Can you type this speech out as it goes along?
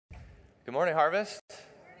Good morning, Harvest.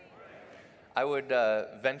 I would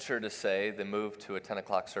venture to say the move to a 10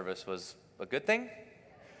 o'clock service was a good thing.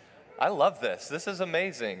 I love this. This is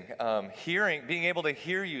amazing. Being able to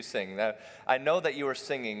hear you sing. Now, I know that you were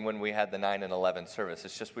singing when we had the 9 and 11 service.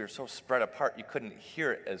 It's just we were so spread apart, you couldn't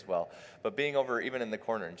hear it as well. But being over even in the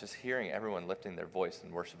corner and just hearing everyone lifting their voice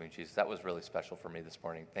and worshiping Jesus, that was really special for me this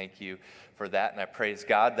morning. Thank you for that. And I praise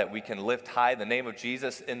God that we can lift high the name of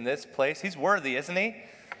Jesus in this place. He's worthy, isn't he?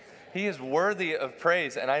 He is worthy of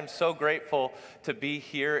praise, and I'm so grateful to be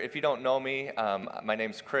here. If you don't know me, my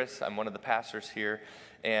name's Chris. I'm one of the pastors here,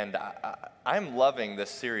 and I'm loving this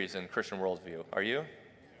series in Christian Worldview. Are you?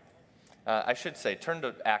 I should say, turn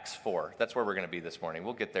to Acts 4. That's where we're going to be this morning.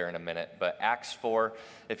 We'll get there in a minute, but Acts 4,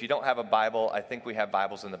 if you don't have a Bible, I think we have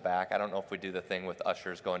Bibles in the back. I don't know if we do the thing with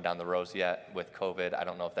ushers going down the rows yet with COVID. I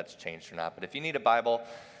don't know if that's changed or not, but if you need a Bible,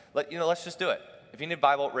 let's just do it. If you need a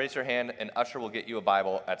Bible, raise your hand, and usher will get you a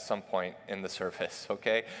Bible at some point in the service,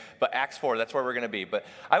 okay? But Acts 4, that's where we're going to be. But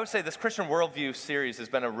I would say this Christian Worldview series has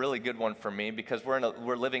been a really good one for me because we're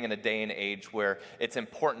living in a day and age where it's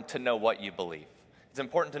important to know what you believe. It's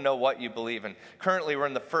important to know what you believe. And currently, we're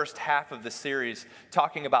in the first half of the series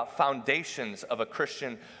talking about foundations of a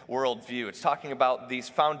Christian worldview. It's talking about these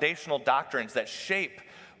foundational doctrines that shape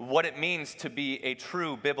what it means to be a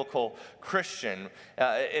true biblical Christian.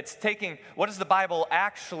 It's taking what does the Bible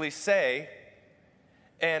actually say,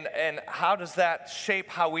 and how does that shape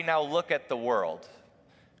how we now look at the world?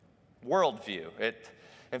 Worldview.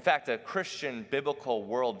 In fact, a Christian biblical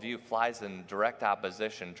worldview flies in direct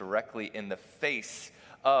opposition, directly in the face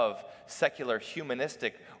of secular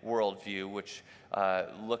humanistic worldview, which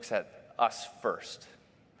looks at us first.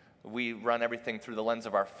 We run everything through the lens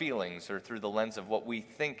of our feelings or through the lens of what we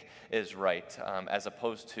think is right, as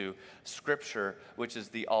opposed to Scripture, which is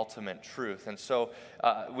the ultimate truth. And so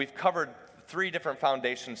we've covered 3 different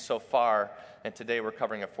foundations so far, and today we're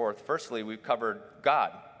covering a 4th. Firstly, we've covered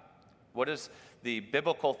God. What is the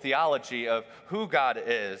biblical theology of who God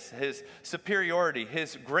is, His superiority,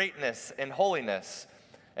 His greatness and holiness?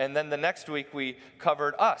 And then the next week we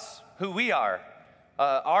covered us, who we are.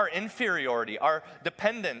 Our inferiority, our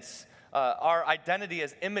dependence, our identity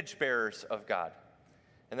as image bearers of God.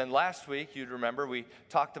 And then last week, you'd remember, we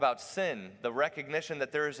talked about sin, the recognition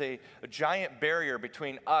that there is a giant barrier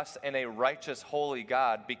between us and a righteous, holy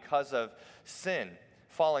God because of sin,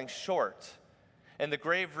 falling short. And the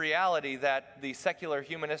grave reality that the secular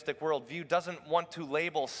humanistic worldview doesn't want to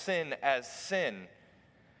label sin as sin.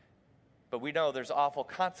 But we know there's awful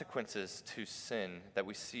consequences to sin that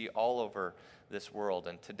we see all over this world.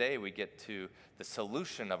 And today we get to the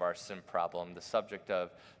solution of our sin problem, the subject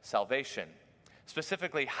of salvation.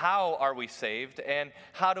 Specifically, how are we saved and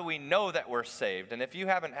how do we know that we're saved? And if you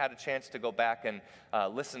haven't had a chance to go back and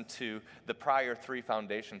listen to the prior 3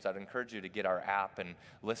 foundations, I'd encourage you to get our app and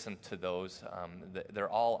listen to those. They're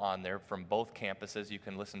all on there from both campuses. You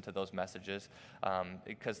can listen to those messages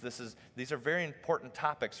because these are very important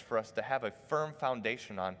topics for us to have a firm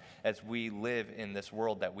foundation on as we live in this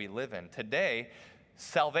world that we live in. Today,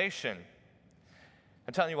 salvation.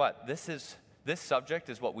 I'm telling you what, this subject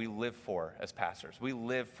is what we live for as pastors. We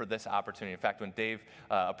live for this opportunity. In fact, when Dave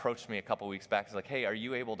approached me a couple weeks back, he's like, hey, are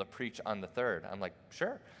you able to preach on the 3rd? I'm like,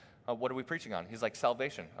 sure. What are we preaching on? He's like,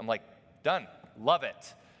 salvation. I'm like, done. Love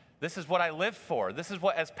it. This is what I live for. This is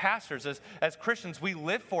what, as pastors, as Christians, we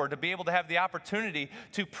live for, to be able to have the opportunity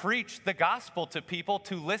to preach the gospel to people,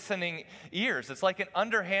 to listening ears. It's like an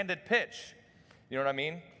underhanded pitch. You know what I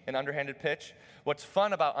mean? An underhanded pitch. What's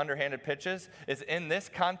fun about underhanded pitches is in this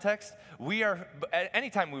context,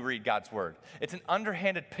 anytime we read God's word, it's an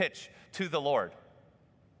underhanded pitch to the Lord.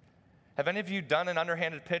 Have any of you done an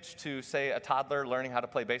underhanded pitch to, say, a toddler learning how to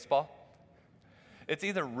play baseball? It's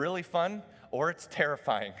either really fun or it's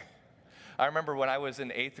terrifying. I remember when I was in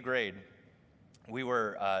 8th grade,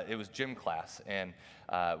 it was gym class, and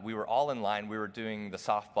we were all in line. We were doing the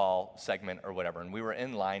softball segment or whatever, and we were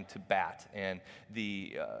in line to bat. And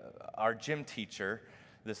our gym teacher,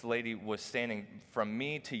 this lady, was standing from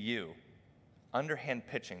me to you, underhand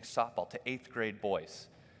pitching softball to 8th grade boys.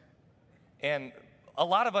 And a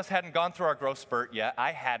lot of us hadn't gone through our growth spurt yet.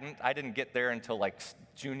 I hadn't. I didn't get there until like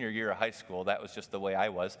junior year of high school. That was just the way I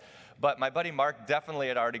was. But my buddy Mark definitely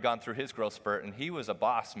had already gone through his growth spurt, and he was a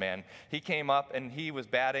boss, man. He came up, and he was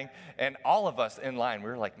batting, and all of us in line, we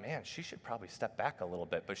were like, man, she should probably step back a little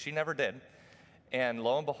bit, but she never did. And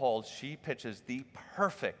lo and behold, she pitches the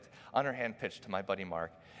perfect underhand pitch to my buddy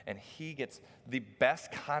Mark, and he gets the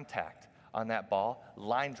best contact on that ball,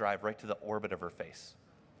 line drive right to the orbit of her face.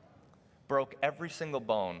 Broke every single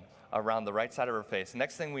bone around the right side of her face.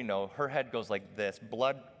 Next thing we know, her head goes like this,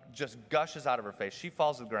 blood just gushes out of her face. She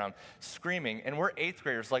falls to the ground screaming, and we're 8th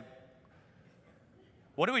graders like,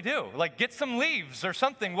 what do we do? Like, get some leaves or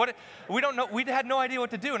something. We don't know. We had no idea what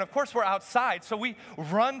to do. And of course, we're outside, so we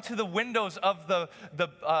run to the windows of the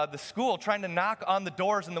school, trying to knock on the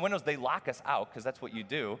doors and the windows. They lock us out because that's what you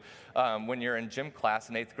do when you're in gym class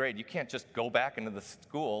in 8th grade. You can't just go back into the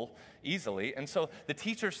school easily. And so the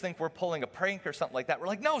teachers think we're pulling a prank or something like that. We're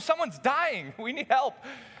like, no, someone's dying. We need help.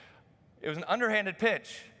 It was an underhanded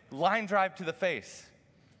pitch, line drive to the face.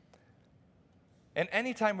 And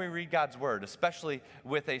anytime we read God's word, especially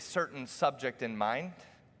with a certain subject in mind,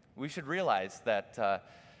 we should realize that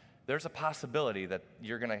there's a possibility that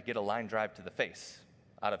you're going to get a line drive to the face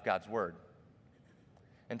out of God's word.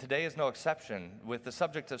 And today is no exception. With the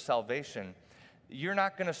subject of salvation, you're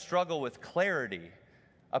not going to struggle with clarity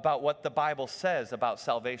about what the Bible says about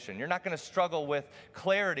salvation. You're not going to struggle with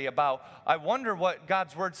clarity about, I wonder what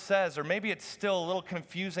God's word says, or maybe it's still a little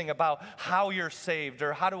confusing about how you're saved,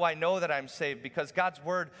 or how do I know that I'm saved? Because God's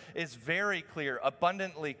word is very clear,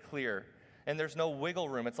 abundantly clear, and there's no wiggle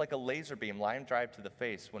room. It's like a laser beam, line drive to the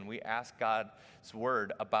face. When we ask God's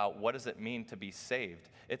word about what does it mean to be saved,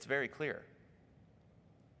 it's very clear.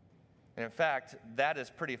 And in fact, that is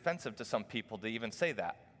pretty offensive to some people to even say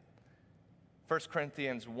that. 1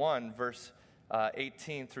 Corinthians 1, verse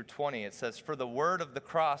 18 through 20, it says, "For the word of the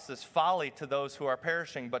cross is folly to those who are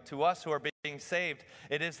perishing, but to us who are being saved,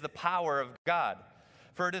 it is the power of God.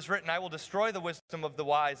 For it is written, I will destroy the wisdom of the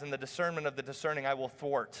wise, and the discernment of the discerning I will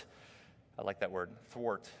thwart." I like that word,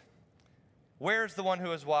 thwart. "Where's the one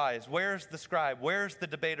who is wise? Where's the scribe? Where's the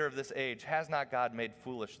debater of this age? Has not God made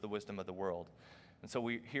foolish the wisdom of the world?" And so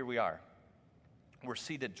here we are. We're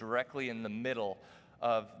seated directly in the middle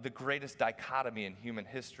of the greatest dichotomy in human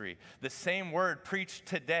history. The same word preached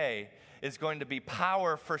today is going to be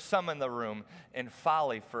power for some in the room and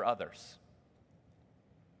folly for others.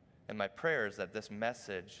 And my prayer is that this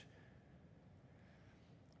message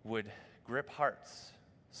would grip hearts,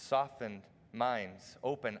 soften minds,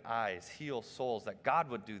 open eyes, heal souls, that God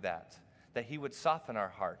would do that He would soften our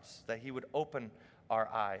hearts, that He would open our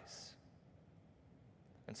eyes.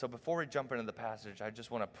 And so before we jump into the passage, I just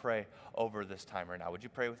want to pray over this time right now. Would you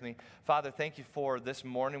pray with me? Father, thank you for this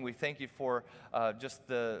morning. We thank you for just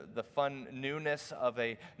the fun newness of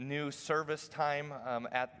a new service time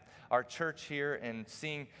at our church here, and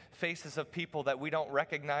seeing faces of people that we don't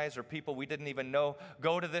recognize or people we didn't even know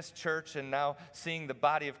go to this church, and now seeing the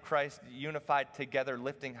body of Christ unified together,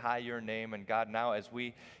 lifting high your name. And God, now as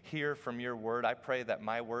we hear from your word, I pray that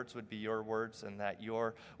my words would be your words, and that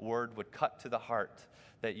your word would cut to the heart,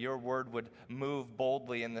 that your word would move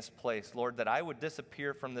boldly in this place. Lord, that I would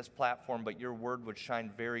disappear from this platform, but your word would shine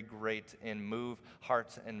very great and move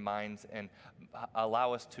hearts and minds and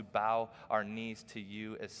allow us to bow our knees to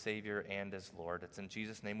you as Savior and as Lord. It's in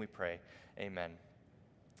Jesus' name we pray. Amen.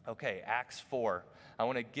 Okay, Acts 4. I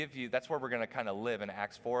want to give you, that's where we're going to kind of live in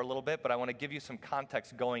Acts 4 a little bit, but I want to give you some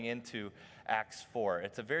context going into Acts 4.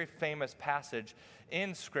 It's a very famous passage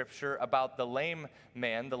in Scripture about the lame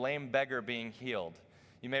man, the lame beggar being healed.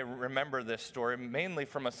 You may remember this story mainly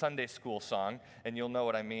from a Sunday school song, and you'll know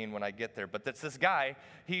what I mean when I get there. But it's this guy,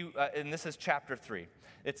 and this is chapter 3.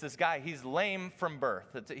 It's this guy, he's lame from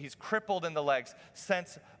birth. He's crippled in the legs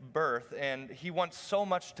since birth, and he wants so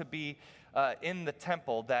much to be in the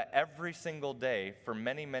temple that every single day for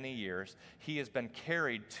many, many years, he has been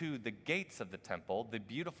carried to the gates of the temple, the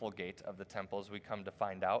beautiful gate of the temple, as we come to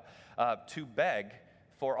find out, to beg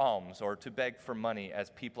for alms or to beg for money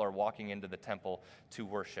as people are walking into the temple to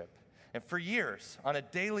worship. And for years, on a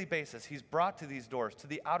daily basis, he's brought to these doors, to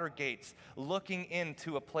the outer gates, looking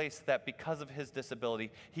into a place that because of his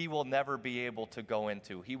disability, he will never be able to go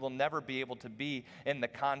into. He will never be able to be in the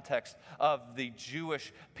context of the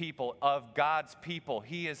Jewish people, of God's people.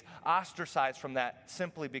 He is ostracized from that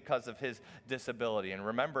simply because of his disability. And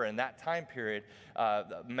remember, in that time period,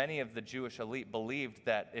 many of the Jewish elite believed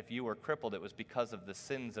that if you were crippled, it was because of the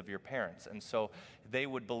sins of your parents. And so they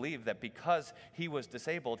would believe that because he was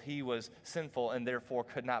disabled, he was sinful and therefore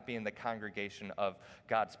could not be in the congregation of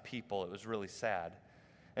God's people. It was really sad.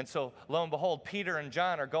 And so, lo and behold, Peter and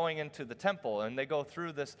John are going into the temple, and they go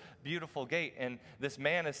through this beautiful gate, and this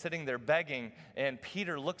man is sitting there begging, and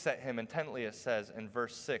Peter looks at him intently, it says in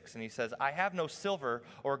verse 6, and he says, "I have no silver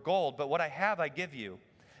or gold, but what I have I give you.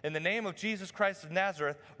 In the name of Jesus Christ of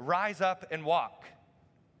Nazareth, rise up and walk."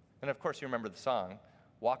 And of course, you remember the song,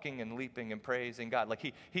 walking and leaping and praising God. Like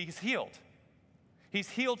he's healed. He's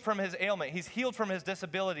healed from his ailment. He's healed from his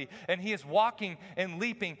disability. And he is walking and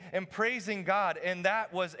leaping and praising God. And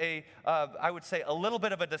that was I would say, a little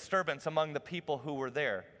bit of a disturbance among the people who were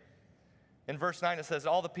there. In verse 9, it says,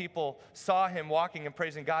 all the people saw him walking and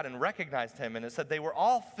praising God and recognized him. And it said they were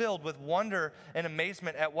all filled with wonder and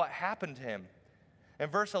amazement at what happened to him. In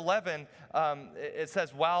verse 11, it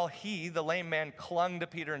says, while he, the lame man, clung to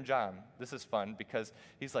Peter and John. This is fun because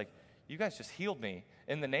he's like, you guys just healed me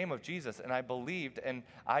in the name of Jesus, and I believed, and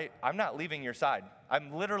I'm not leaving your side.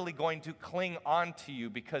 I'm literally going to cling on to you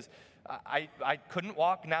because I couldn't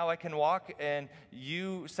walk, now I can walk, and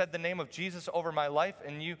you said the name of Jesus over my life,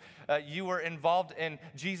 and you were involved in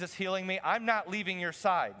Jesus healing me. I'm not leaving your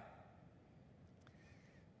side.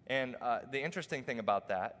 And the interesting thing about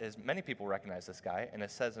that is many people recognize this guy, and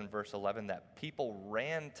it says in verse 11 that people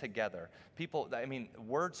ran together.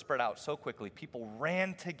 Word spread out so quickly. People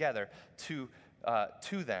ran together to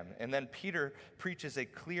them. And then Peter preaches a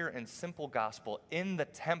clear and simple gospel in the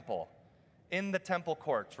temple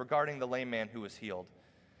courts regarding the lame man who was healed.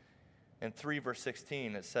 In 3 verse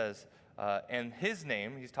 16, it says, and his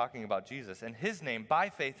name, he's talking about Jesus, and his name, by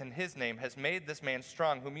faith in his name, has made this man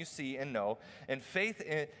strong, whom you see and know. And faith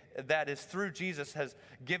that is through Jesus has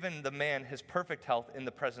given the man his perfect health in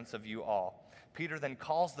the presence of you all. Peter then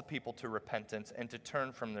calls the people to repentance and to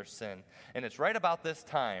turn from their sin. And it's right about this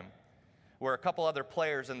time where a couple other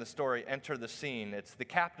players in the story enter the scene. It's the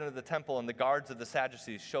captain of the temple and the guards of the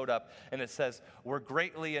Sadducees showed up, and it says, we're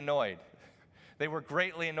greatly annoyed. They were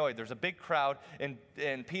greatly annoyed. There's a big crowd, and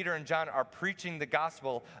Peter and John are preaching the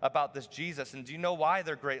gospel about this Jesus. And do you know why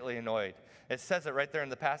they're greatly annoyed? It says it right there in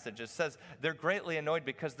the passage. It says they're greatly annoyed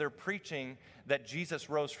because they're preaching that Jesus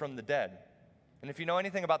rose from the dead. And if you know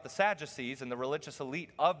anything about the Sadducees and the religious elite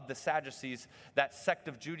of the Sadducees, that sect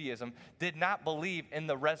of Judaism did not believe in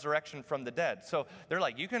the resurrection from the dead. So they're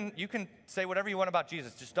like, you can say whatever you want about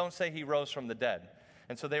Jesus, just don't say he rose from the dead.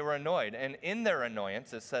 And so they were annoyed. And in their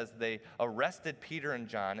annoyance, it says they arrested Peter and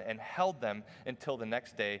John and held them until the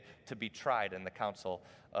next day to be tried in the council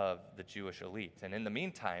of the Jewish elite. And in the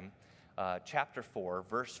meantime, chapter 4,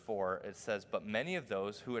 verse 4, it says, but many of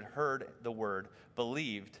those who had heard the word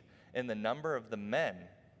believed, and the number of the men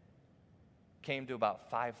came to about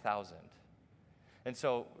 5,000. And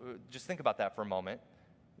so just think about that for a moment.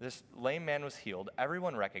 This lame man was healed.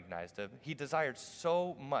 Everyone recognized him. He desired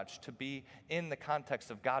so much to be in the context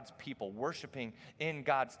of God's people, worshiping in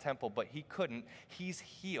God's temple, but he couldn't. He's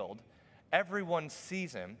healed. Everyone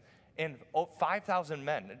sees him. And 5,000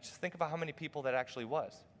 men. Just think about how many people that actually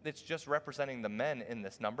was. It's just representing the men in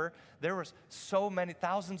this number. There was so many,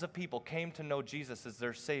 thousands of people came to know Jesus as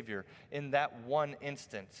their Savior in that one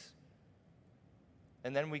instance.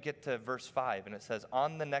 And then we get to verse 5, and it says,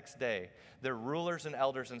 on the next day, their rulers and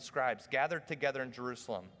elders and scribes gathered together in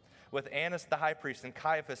Jerusalem with Annas the high priest and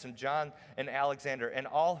Caiaphas and John and Alexander and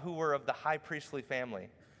all who were of the high priestly family.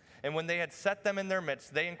 And when they had set them in their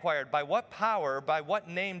midst, they inquired, by what power, by what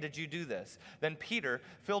name did you do this? Then Peter,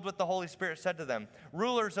 filled with the Holy Spirit, said to them,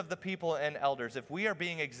 rulers of the people and elders, if we are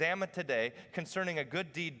being examined today concerning a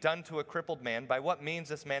good deed done to a crippled man, by what means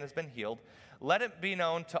this man has been healed, let it be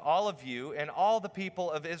known to all of you and all the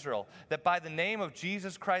people of Israel that by the name of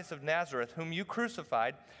Jesus Christ of Nazareth, whom you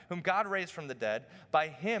crucified, whom God raised from the dead, by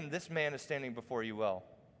him this man is standing before you well.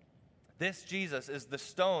 This Jesus is the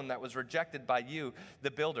stone that was rejected by you,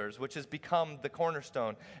 the builders, which has become the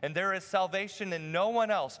cornerstone. And there is salvation in no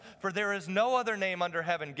one else, for there is no other name under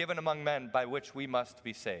heaven given among men by which we must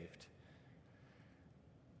be saved.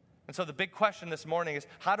 And so the big question this morning is,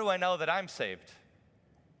 how do I know that I'm saved?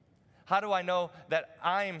 How do I know that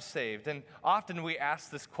I'm saved? And often we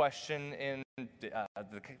ask this question in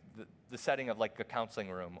the setting of like a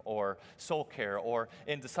counseling room or soul care or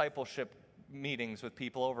in discipleship meetings with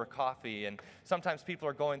people over coffee. And sometimes people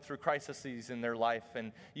are going through crises in their life,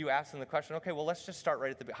 and you ask them the question, okay, well, let's just start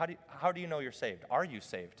right at the beginning. How do you know you're saved? Are you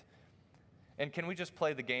saved? And can we just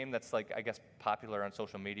play the game that's like, I guess, popular on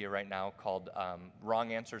social media right now called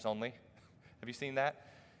Wrong Answers Only? Have you seen that?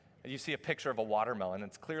 You see a picture of a watermelon.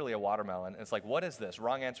 It's clearly a watermelon. It's like, what is this?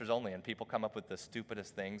 Wrong answers only. And people come up with the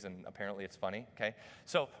stupidest things, and apparently it's funny, okay?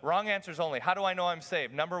 So wrong answers only. How do I know I'm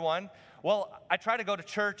saved? Number one, well, I try to go to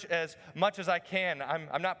church as much as I can.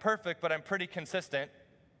 I'm not perfect, but I'm pretty consistent.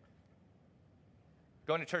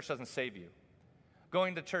 Going to church doesn't save you.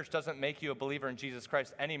 Going to church doesn't make you a believer in Jesus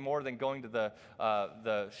Christ any more than going to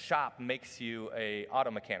the shop makes you an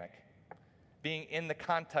auto mechanic. Being in the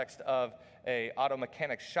context of an auto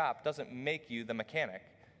mechanic shop doesn't make you the mechanic.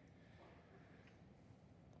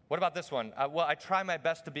 What about this one? Well, I try my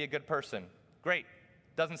best to be a good person. Great.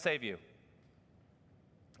 Doesn't save you.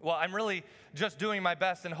 Well, I'm really just doing my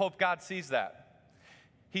best and hope God sees that.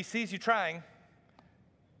 He sees you trying,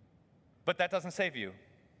 but that doesn't save you.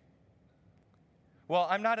 Well,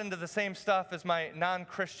 I'm not into the same stuff as my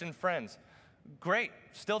non-Christian friends. Great.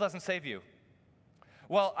 Still doesn't save you.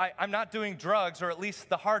 Well, I'm not doing drugs, or at least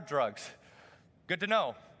the hard drugs. Good to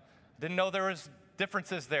know. Didn't know there was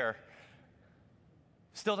differences there.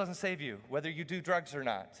 Still doesn't save you, whether you do drugs or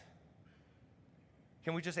not.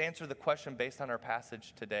 Can we just answer the question based on our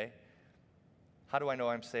passage today? How do I know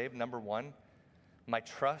I'm saved? Number one, my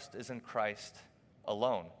trust is in Christ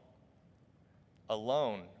alone.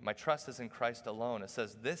 Alone. My trust is in Christ alone. It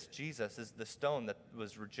says, this Jesus is the stone that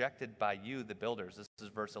was rejected by you, the builders. This is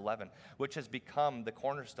verse 11, which has become the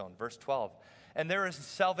cornerstone. Verse 12. And there is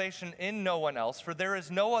salvation in no one else, for there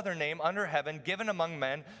is no other name under heaven given among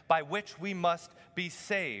men by which we must be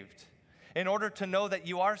saved. In order to know that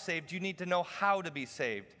you are saved, you need to know how to be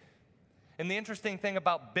saved. And the interesting thing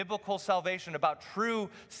about biblical salvation, about true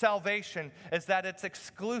salvation, is that it's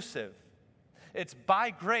exclusive. It's by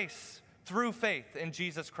grace through faith in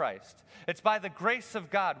Jesus Christ. It's by the grace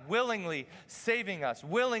of God willingly saving us,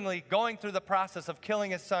 willingly going through the process of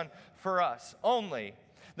killing his son for us only.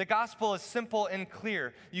 The gospel is simple and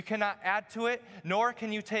clear. You cannot add to it, nor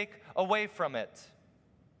can you take away from it.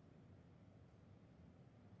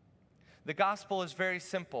 The gospel is very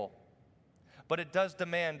simple, but it does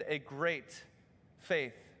demand a great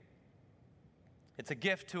faith. It's a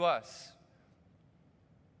gift to us.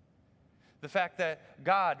 The fact that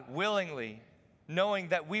God willingly, knowing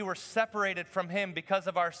that we were separated from him because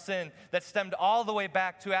of our sin that stemmed all the way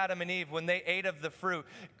back to Adam and Eve when they ate of the fruit,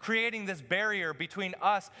 creating this barrier between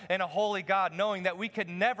us and a holy God, knowing that we could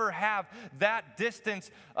never have that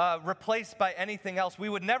distance replaced by anything else. We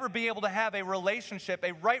would never be able to have a relationship,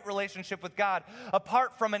 a right relationship with God,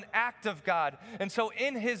 apart from an act of God. And so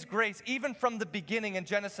in his grace, even from the beginning in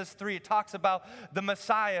Genesis 3, it talks about the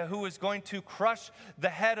Messiah who is going to crush the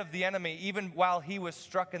head of the enemy, even while he was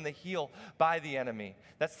struck in the heel by the enemy.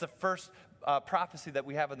 That's the first prophecy that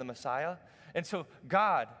we have of the Messiah. And so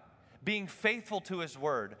God, being faithful to his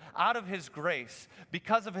word, out of his grace,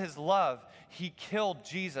 because of his love, he killed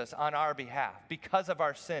Jesus on our behalf because of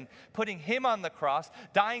our sin, putting him on the cross,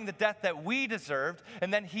 dying the death that we deserved,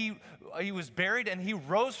 and then he was buried and he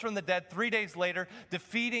rose from the dead 3 days later,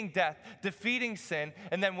 defeating death, defeating sin.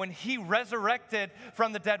 And then when he resurrected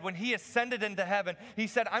from the dead, when he ascended into heaven, he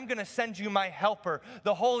said, I'm going to send you my helper,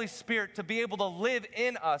 the Holy Spirit, to be able to live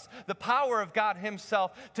in us, the power of God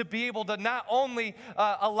himself, to be able to not only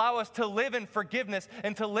allow us to live in forgiveness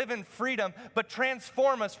and to live in freedom, but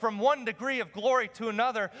transform us from one degree of glory to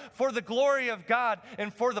another for the glory of God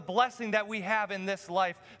and for the blessing that we have in this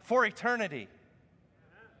life for eternity.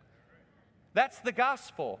 That's the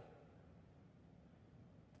gospel.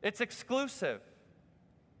 It's exclusive.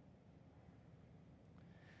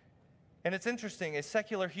 And it's interesting, a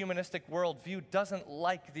secular humanistic worldview doesn't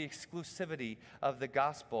like the exclusivity of the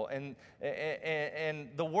gospel. And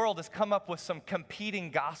the world has come up with some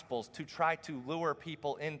competing gospels to try to lure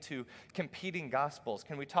people into competing gospels.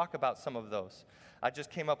 Can we talk about some of those? I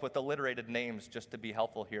just came up with alliterated names just to be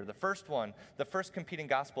helpful here. The first one, the first competing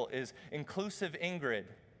gospel is Inclusive Ingrid.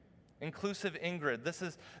 Inclusive Ingrid. This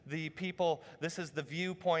is the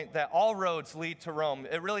viewpoint that all roads lead to Rome.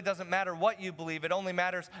 It really doesn't matter what you believe. It only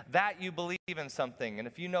matters that you believe in something. And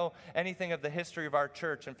if you know anything of the history of our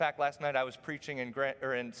church, in fact, last night I was preaching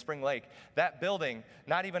in Spring Lake. That building,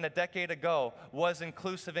 not even a decade ago, was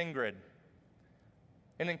Inclusive Ingrid,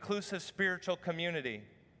 an inclusive spiritual community.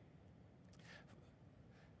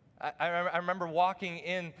 I remember walking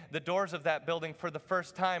in the doors of that building for the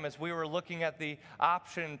first time as we were looking at the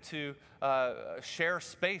option to share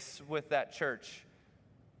space with that church.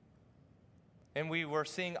 And we were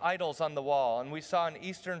seeing idols on the wall, and we saw an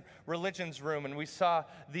Eastern religions room, and we saw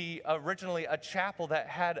originally a chapel that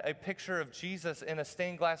had a picture of Jesus in a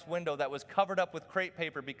stained glass window that was covered up with crepe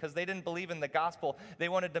paper because they didn't believe in the gospel. They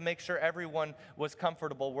wanted to make sure everyone was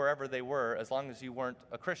comfortable wherever they were, as long as you weren't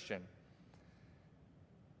a Christian.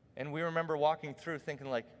 And we remember walking through thinking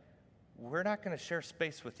like, we're not going to share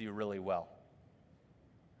space with you really well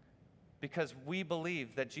because we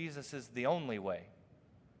believe that Jesus is the only way.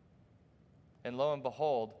 And lo and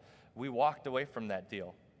behold, we walked away from that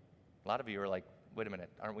deal. A lot of you are like, wait a minute,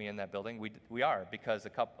 aren't we in that building? We are, because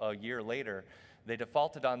a year later, they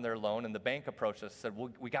defaulted on their loan, and the bank approached us and said,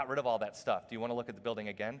 well, we got rid of all that stuff. Do you want to look at the building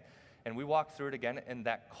again? And we walked through it again, and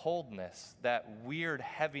that coldness, that weird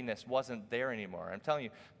heaviness wasn't there anymore. I'm telling you,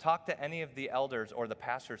 talk to any of the elders or the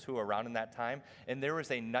pastors who were around in that time, and there was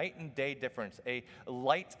a night and day difference, a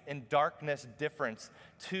light and darkness difference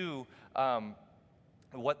to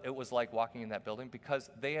what it was like walking in that building, because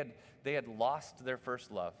they had lost their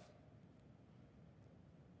first love.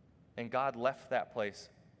 And God left that place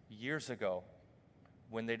years ago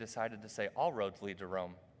when they decided to say, all roads lead to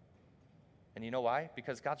Rome. And you know why?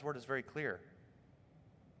 Because God's word is very clear.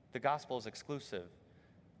 The gospel is exclusive.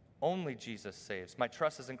 Only Jesus saves. My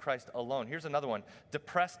trust is in Christ alone. Here's another one.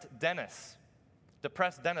 Depressed Dennis.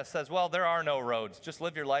 Depressed Dennis says, well, there are no roads. Just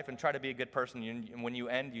live your life and try to be a good person. When you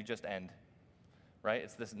end, you just end. Right?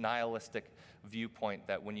 It's this nihilistic viewpoint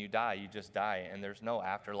that when you die, you just die, and there's no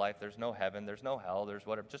afterlife, there's no heaven, there's no hell, there's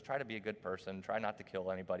whatever. Just try to be a good person, try not to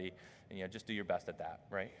kill anybody, and just do your best at that,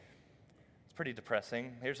 right? It's pretty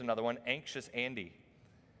depressing. Here's another one, Anxious Andy.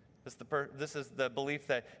 This is the belief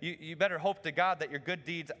that you better hope to God that your good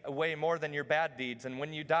deeds weigh more than your bad deeds, and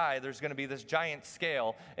when you die, there's going to be this giant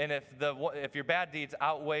scale, and if your bad deeds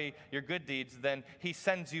outweigh your good deeds, then he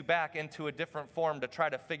sends you back into a different form to try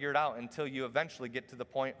to figure it out until you eventually get to the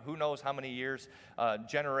point, who knows how many years,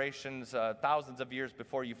 generations, thousands of years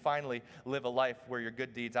before you finally live a life where your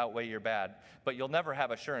good deeds outweigh your bad, but you'll never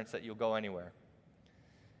have assurance that you'll go anywhere.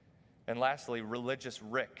 And lastly, Religious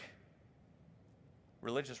Rick.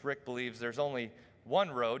 Religious Rick believes there's only one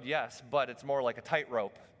road, yes, but it's more like a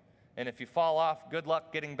tightrope. And if you fall off, good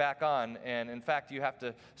luck getting back on. And in fact, you have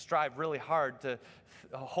to strive really hard to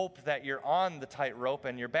hope that you're on the tightrope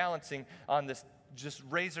and you're balancing on this just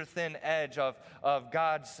razor-thin edge of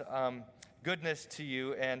God's goodness to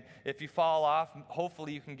you. And if you fall off,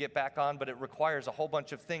 hopefully you can get back on, but it requires a whole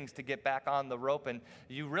bunch of things to get back on the rope. And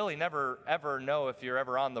you really never, ever know if you're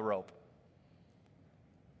ever on the rope.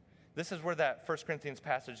 This is where that 1 Corinthians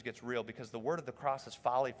passage gets real, because the word of the cross is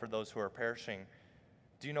folly for those who are perishing.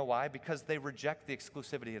 Do you know why? Because they reject the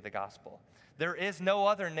exclusivity of the gospel. There is no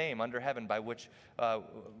other name under heaven by which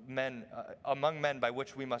among men by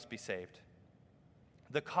which we must be saved.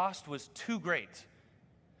 The cost was too great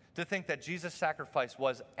to think that Jesus' sacrifice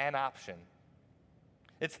was an option.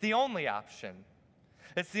 It's the only option.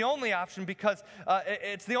 It's the only option because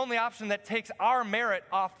it's the only option that takes our merit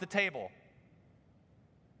off the table.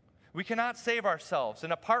 We cannot save ourselves,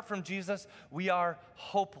 and apart from Jesus, we are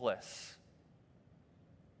hopeless.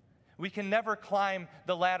 We can never climb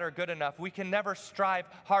the ladder good enough. We can never strive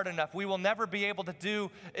hard enough. We will never be able to do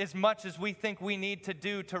as much as we think we need to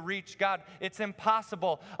do to reach God. It's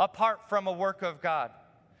impossible apart from a work of God.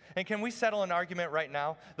 And can we settle an argument right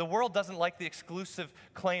now? The world doesn't like the exclusive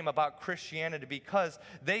claim about Christianity because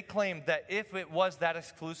they claim that if it was that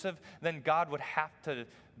exclusive, then God would have to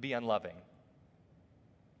be unloving.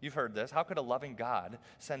 You've heard this. How could a loving God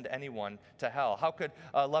send anyone to hell? How could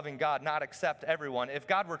a loving God not accept everyone? If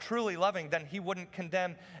God were truly loving, then he wouldn't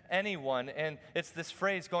condemn anyone. And it's this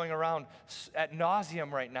phrase going around ad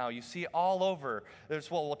nauseum right now. You see it all over. There's,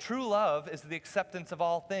 well, true love is the acceptance of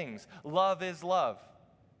all things. Love is love.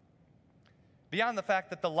 Beyond the fact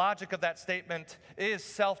that the logic of that statement is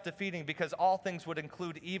self-defeating because all things would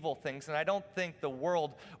include evil things, and I don't think the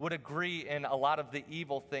world would agree in a lot of the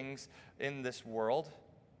evil things in this world.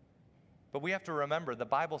 But we have to remember, the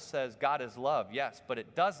Bible says God is love, yes, but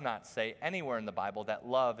it does not say anywhere in the Bible that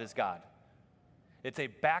love is God. It's a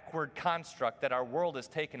backward construct that our world has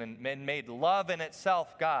taken and made love in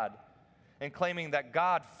itself God, and claiming that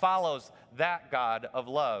God follows that God of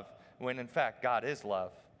love, when in fact God is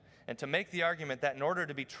love. And to make the argument that in order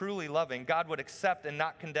to be truly loving, God would accept and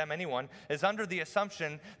not condemn anyone is under the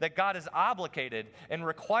assumption that God is obligated and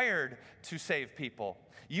required to save people.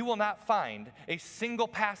 You will not find a single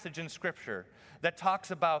passage in Scripture that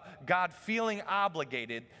talks about God feeling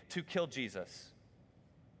obligated to kill Jesus.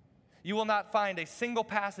 You will not find a single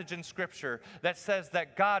passage in Scripture that says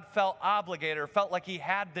that God felt obligated or felt like he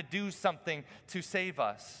had to do something to save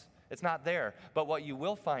us. It's not there. But what you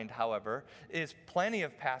will find, however, is plenty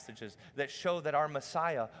of passages that show that our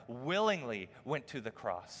Messiah willingly went to the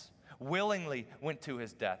cross, willingly went to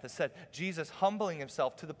his death. It said Jesus humbling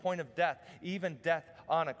himself to the point of death, even death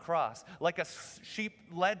on a cross. Like a sheep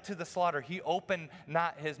led to the slaughter, he opened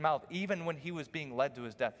not his mouth. Even when he was being led to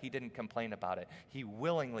his death, he didn't complain about it. He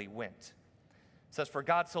willingly went. It says, for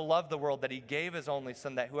God so loved the world that he gave his only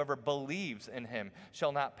Son, that whoever believes in him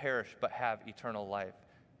shall not perish but have eternal life.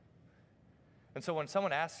 And so when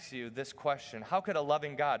someone asks you this question, how could a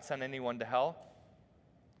loving God send anyone to hell?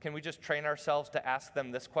 Can we just train ourselves to ask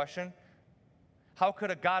them this question? How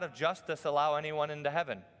could a God of justice allow anyone into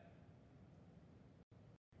heaven?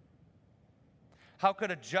 How could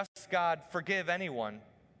a just God forgive anyone?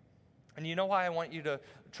 And you know why I want you to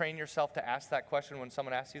train yourself to ask that question when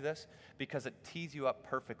someone asks you this? Because it tees you up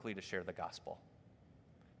perfectly to share the gospel,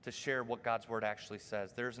 to share what God's word actually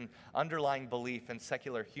says. There's an underlying belief in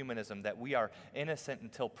secular humanism that we are innocent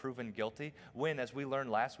until proven guilty, when, as we learned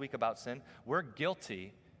last week about sin, we're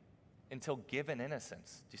guilty until given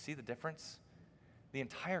innocence. Do you see the difference? The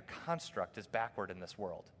entire construct is backward in this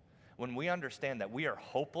world. When we understand that we are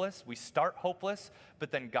hopeless, we start hopeless,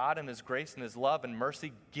 but then God in his grace and his love and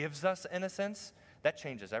mercy gives us innocence, that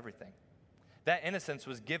changes everything. That innocence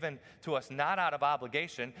was given to us not out of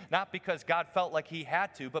obligation, not because God felt like he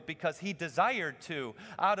had to, but because he desired to,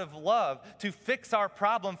 out of love, to fix our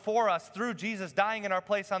problem for us through Jesus dying in our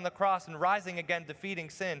place on the cross and rising again,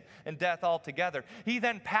 defeating sin and death altogether. He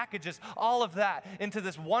then packages all of that into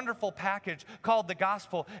this wonderful package called the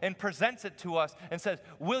gospel and presents it to us and says,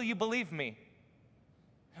 will you believe me?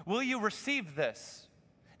 Will you receive this?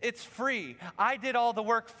 It's free. I did all the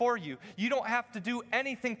work for you. You don't have to do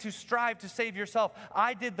anything to strive to save yourself.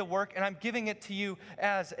 I did the work, and I'm giving it to you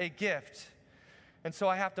as a gift. And so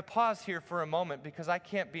I have to pause here for a moment because I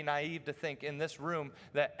can't be naive to think in this room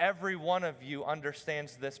that every one of you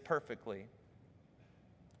understands this perfectly.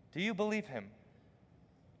 Do you believe him?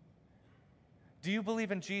 Do you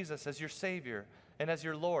believe in Jesus as your Savior and as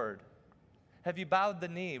your Lord? Have you bowed the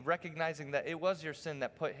knee, recognizing that it was your sin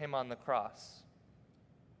that put him on the cross?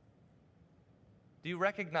 Do you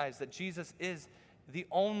recognize that Jesus is the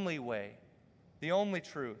only way, the only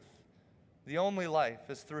truth, the only life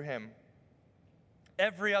is through him?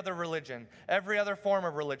 Every other religion, every other form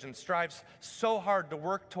of religion strives so hard to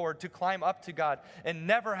work toward, to climb up to God, and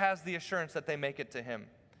never has the assurance that they make it to him.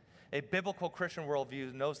 A biblical Christian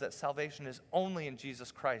worldview knows that salvation is only in Jesus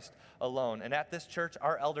Christ alone. And at this church,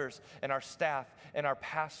 our elders and our staff and our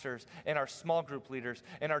pastors and our small group leaders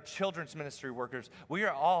and our children's ministry workers, we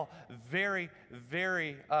are all very,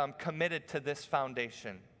 very committed to this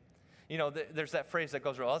foundation. You know, there's that phrase that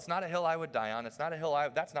goes, well, it's not a hill I would die on. It's not a hill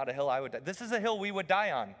that's not a hill I would die. This is a hill we would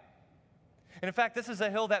die on. And in fact, this is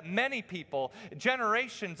a hill that many people,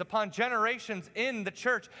 generations upon generations in the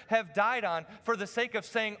church, have died on for the sake of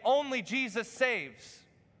saying only Jesus saves.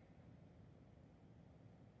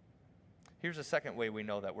 Here's a second way we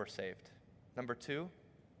know that we're saved. Number 2,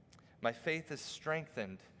 my faith is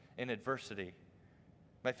strengthened in adversity.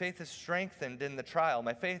 My faith is strengthened in the trial.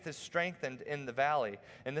 My faith is strengthened in the valley.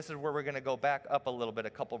 And this is where we're going to go back up a little bit,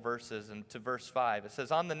 a couple verses, and to verse 5. It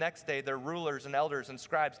says, on the next day, their rulers and elders and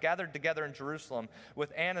scribes gathered together in Jerusalem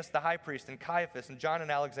with Annas the high priest and Caiaphas and John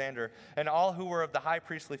and Alexander and all who were of the high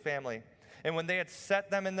priestly family. And when they had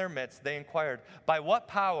set them in their midst, they inquired, by what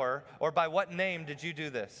power or by what name did you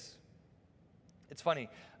do this? It's funny.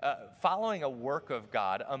 Following a work of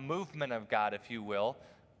God, a movement of God, if you will,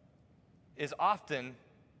 is often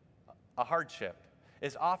a hardship,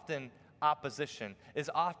 is often opposition,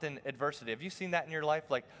 is often adversity. Have you seen that in your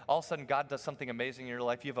life? Like all of a sudden God does something amazing in your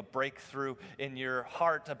life. You have a breakthrough in your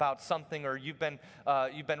heart about something, or you've been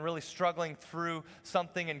really struggling through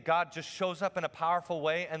something, and God just shows up in a powerful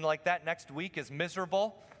way, and like that next week is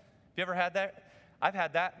miserable. Have you ever had that? I've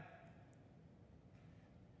had that.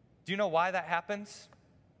 Do you know why that happens?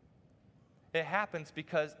 It happens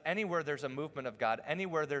because anywhere there's a movement of God,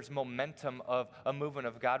 anywhere there's momentum of a movement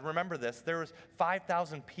of God, remember this, there was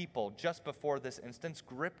 5,000 people just before this instance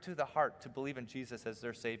gripped to the heart to believe in Jesus as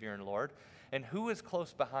their Savior and Lord. And who is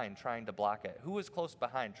close behind trying to block it? Who is close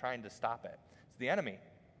behind trying to stop it? It's the enemy.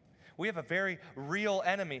 We have a very real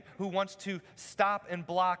enemy who wants to stop and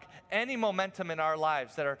block any momentum in our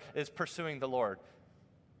lives that is pursuing the Lord.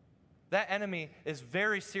 That enemy is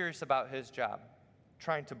very serious about his job,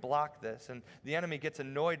 trying to block this. And the enemy gets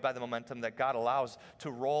annoyed by the momentum that God allows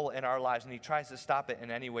to roll in our lives, and he tries to stop it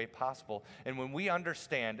in any way possible. And when we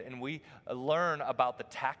understand and we learn about the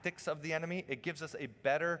tactics of the enemy, it gives us a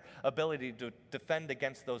better ability to defend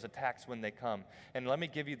against those attacks when they come. And let me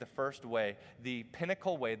give you the first way, the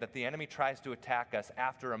pinnacle way that the enemy tries to attack us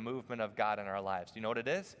after a movement of God in our lives. Do you know what it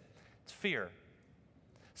is? It's fear.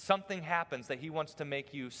 Something happens that he wants to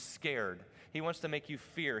make you scared. He wants to make you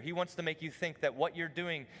fear. He wants to make you think that what you're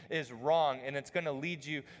doing is wrong, and it's going to lead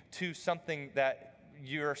you to something that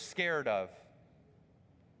you're scared of.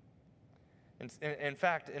 In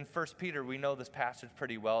fact, in 1 Peter, we know this passage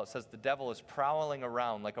pretty well. It says, the devil is prowling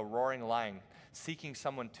around like a roaring lion, seeking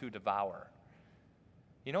someone to devour.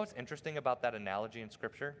 You know what's interesting about that analogy in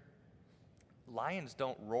Scripture? Lions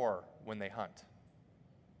don't roar when they hunt,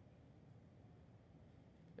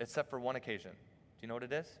 except for one occasion. Do you know what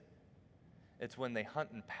it is? It's when they hunt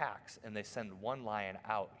in packs and they send one lion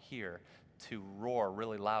out here to roar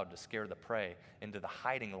really loud to scare the prey into the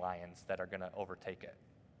hiding lions that are going to overtake it.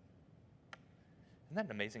 Isn't that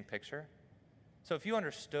an amazing picture? So if you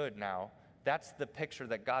understood now, that's the picture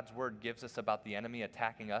that God's word gives us about the enemy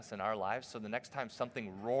attacking us in our lives. So the next time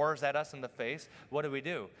something roars at us in the face, what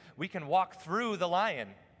do? We can walk through the lion.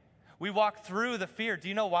 We walk through the fear. Do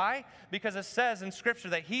you know why? Because it says in Scripture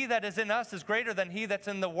that he that is in us is greater than he that's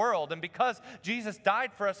in the world. And because Jesus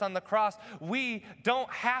died for us on the cross, we don't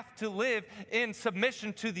have to live in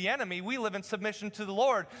submission to the enemy. We live in submission to the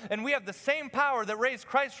Lord. And we have the same power that raised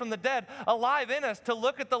Christ from the dead alive in us to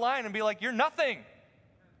look at the lion and be like, you're nothing.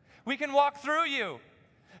 We can walk through you.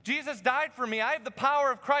 Jesus died for me. I have the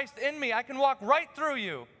power of Christ in me. I can walk right through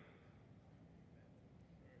you.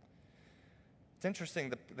 It's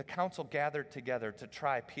interesting, the council gathered together to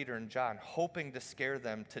try Peter and John, hoping to scare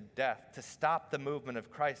them to death, to stop the movement of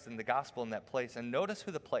Christ and the gospel in that place. And notice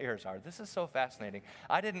who the players are. This is so fascinating.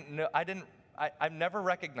 I've never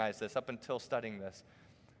recognized this up until studying this.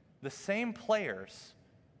 The same players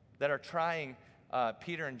that are trying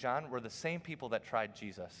Peter and John were the same people that tried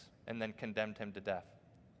Jesus and then condemned him to death.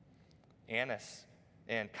 Annas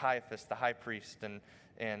and Caiaphas, the high priest, and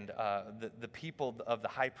the people of the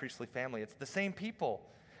high priestly family. It's the same people.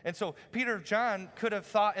 And so Peter and John could have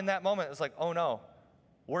thought in that moment, it's like, oh no,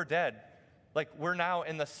 we're dead. Like, we're now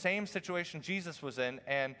in the same situation Jesus was in,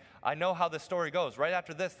 and I know how the story goes. Right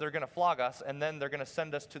after this, they're going to flog us, and then they're going to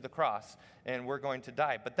send us to the cross, and we're going to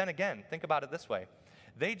die. But then again, think about it this way.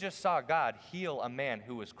 They just saw God heal a man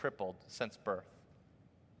who was crippled since birth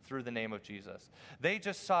through the name of Jesus. They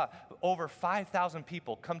just saw over 5,000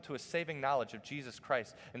 people come to a saving knowledge of Jesus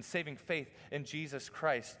Christ and saving faith in Jesus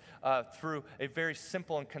Christ through a very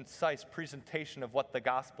simple and concise presentation of what the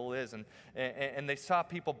gospel is. And they saw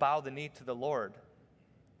people bow the knee to the Lord.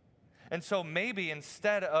 And so maybe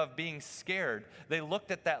instead of being scared, they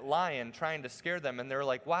looked at that lion trying to scare them, and they're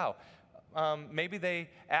like, wow, maybe they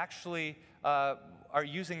actually are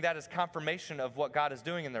using that as confirmation of what God is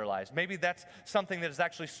doing in their lives. Maybe that's something that is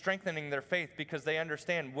actually strengthening their faith, because they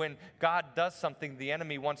understand when God does something, the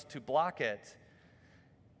enemy wants to block it.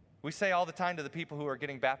 We say all the time to the people who are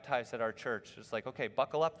getting baptized at our church, it's like, okay,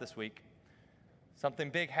 buckle up this week. Something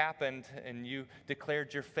big happened, and you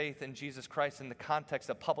declared your faith in Jesus Christ in the context,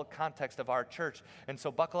 the public context of our church. And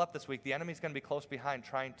so buckle up this week. The enemy's going to be close behind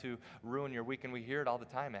trying to ruin your week, and we hear it all the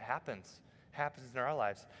time. It happens in our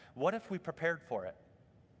lives. What if we prepared for it?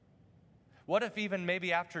 What if even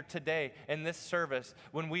maybe after today in this service,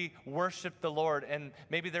 when we worship the Lord and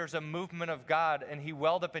maybe there's a movement of God and He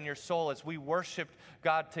welled up in your soul as we worshiped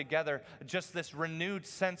God together, just this renewed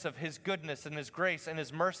sense of His goodness and His grace and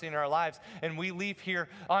His mercy in our lives, and we leave here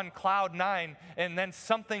on cloud 9 and then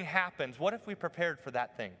something happens. What if we prepared for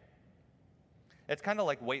that thing? It's kind of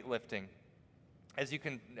like weightlifting. As you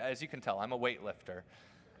can tell, I'm a weightlifter.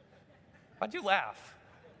 Why'd you laugh?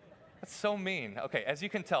 That's so mean. Okay, as you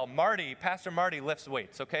can tell, Pastor Marty lifts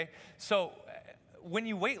weights, okay? So when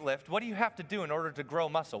you weight lift, what do you have to do in order to grow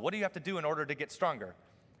muscle? What do you have to do in order to get stronger?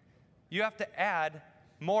 You have to add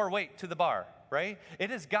more weight to the bar, right? It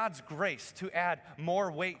is God's grace to add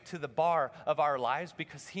more weight to the bar of our lives,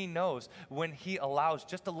 because He knows when He allows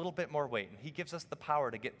just a little bit more weight, and He gives us the power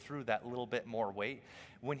to get through that little bit more weight.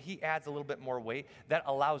 When He adds a little bit more weight, that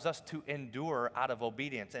allows us to endure out of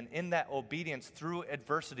obedience. And in that obedience, through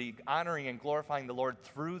adversity, honoring and glorifying the Lord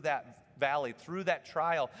through that valley, through that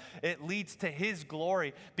trial, it leads to His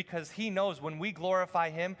glory, because He knows when we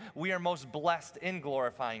glorify Him, we are most blessed in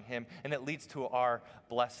glorifying Him, and it leads to our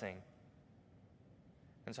blessing.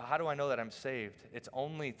 And so how do I know that I'm saved? It's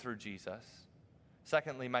only through Jesus.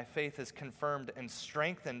 Secondly, my faith is confirmed and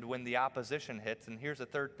strengthened when the opposition hits. And here's the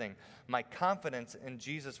third thing. My confidence in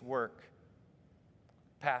Jesus' work,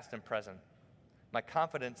 past and present. My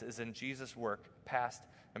confidence is in Jesus' work, past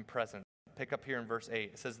and present. Pick up here in verse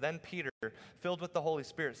 8. It says, Then Peter, filled with the Holy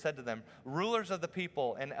Spirit, said to them, Rulers of the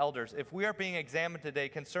people and elders, if we are being examined today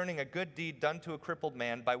concerning a good deed done to a crippled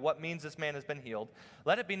man, by what means this man has been healed,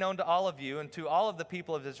 let it be known to all of you and to all of the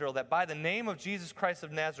people of Israel that by the name of Jesus Christ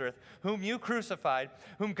of Nazareth, whom you crucified,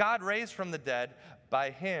 whom God raised from the dead,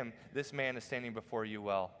 by Him this man is standing before you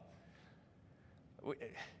well.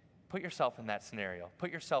 Put yourself in that scenario.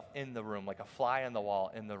 Put yourself in the room, like a fly on the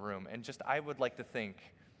wall in the room. And I would like to think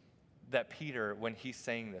that Peter, when he's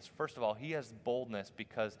saying this, first of all, he has boldness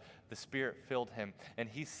because the Spirit filled him. And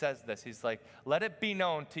he says this. He's like, let it be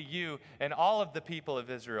known to you and all of the people of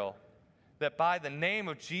Israel that by the name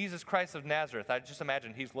of Jesus Christ of Nazareth, I just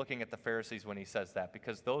imagine he's looking at the Pharisees when he says that,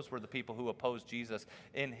 because those were the people who opposed Jesus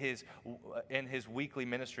in his weekly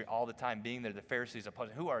ministry all the time, being there. The Pharisees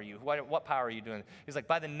opposing, who are you? What power are you doing? He's like,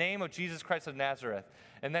 by the name of Jesus Christ of Nazareth.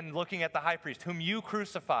 And then looking at the high priest, whom you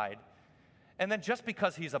crucified. And then just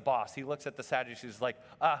because he's a boss, he looks at the Sadducees like,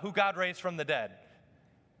 who God raised from the dead.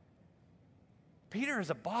 Peter is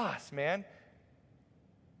a boss, man.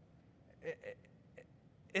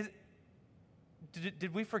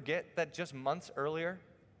 Did we forget that just months earlier,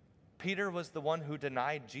 Peter was the one who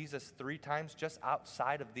denied Jesus 3 times just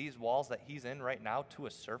outside of these walls that he's in right now to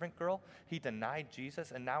a servant girl? He denied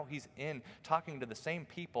Jesus, and now he's in talking to the same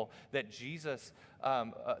people that Jesus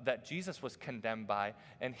was condemned by,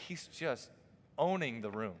 and he's just owning the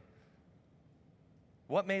room.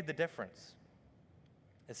 What made the difference?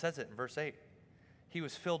 It says it in verse 8. He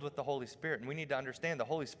was filled with the Holy Spirit. And we need to understand the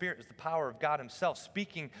Holy Spirit is the power of God himself,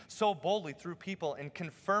 speaking so boldly through people and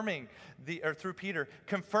through Peter,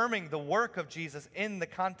 confirming the work of Jesus in the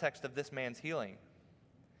context of this man's healing.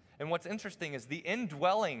 And what's interesting is the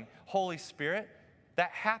indwelling Holy Spirit,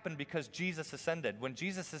 that happened because Jesus ascended. When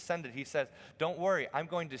Jesus ascended, he says, don't worry, I'm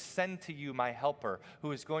going to send to you my helper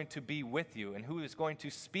who is going to be with you and who is going to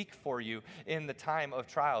speak for you in the time of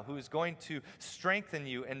trial, who is going to strengthen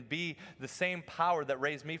you and be the same power that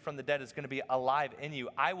raised me from the dead is going to be alive in you.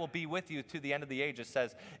 I will be with you to the end of the age, it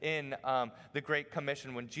says in the Great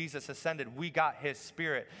Commission. When Jesus ascended, we got his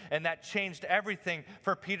Spirit. And that changed everything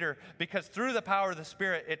for Peter because through the power of the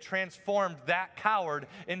Spirit, it transformed that coward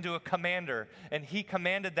into a commander. And he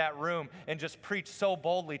commanded that room and just preached so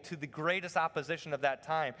boldly to the greatest opposition of that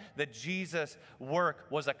time that Jesus' work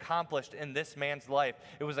was accomplished in this man's life.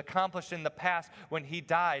 It was accomplished in the past when he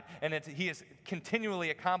died, and he is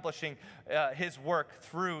continually accomplishing his work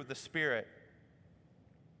through the Spirit.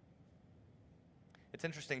 It's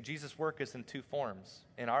interesting, Jesus' work is in two forms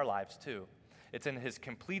in our lives too. It's in his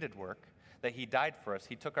completed work, that he died for us.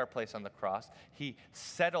 He took our place on the cross. He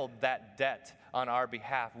settled that debt on our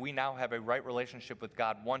behalf. We now have a right relationship with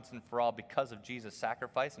God once and for all because of Jesus'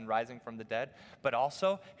 sacrifice and rising from the dead, but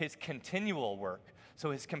also his continual work. So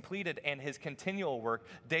his completed and his continual work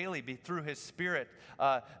daily through his Spirit,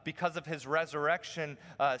 because of his resurrection,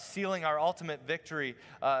 sealing our ultimate victory,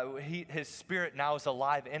 his Spirit now is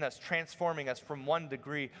alive in us, transforming us from one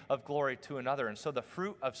degree of glory to another. And so the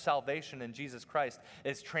fruit of salvation in Jesus Christ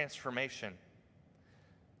is transformation.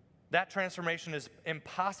 That transformation is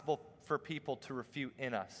impossible for people to refute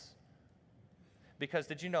in us. Because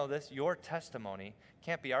did you know this? Your testimony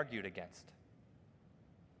can't be argued against.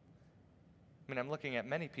 I mean, I'm looking at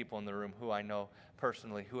many people in the room who I know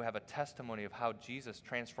personally who have a testimony of how Jesus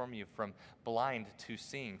transformed you from blind to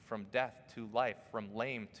seeing, from death to life, from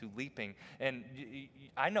lame to leaping. And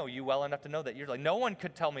I know you well enough to know that you're like, no one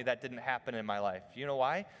could tell me that didn't happen in my life. You know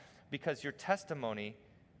why? Because your testimony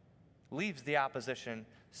leaves the opposition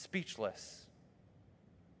speechless.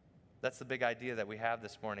 That's the big idea that we have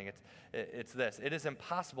this morning. It's this. It is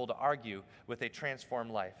impossible to argue with a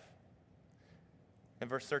transformed life. In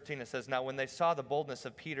verse 13 it says, now when they saw the boldness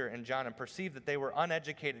of Peter and John and perceived that they were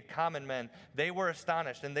uneducated common men, they were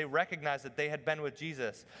astonished and they recognized that they had been with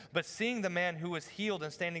Jesus. But seeing the man who was healed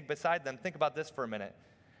and standing beside them, think about this for a minute.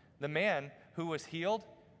 The man who was healed,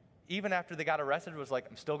 even after they got arrested, was like,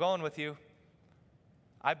 I'm still going with you.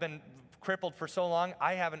 I've been crippled for so long,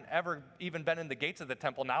 I haven't ever even been in the gates of the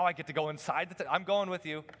temple. Now I get to go inside the temple. I'm going with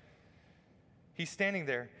you. He's standing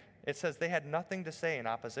there. It says they had nothing to say in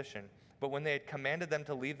opposition. But when they had commanded them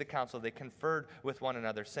to leave the council, they conferred with one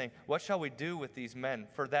another, saying, what shall we do with these men?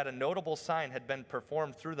 For that a notable sign had been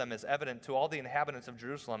performed through them is evident to all the inhabitants of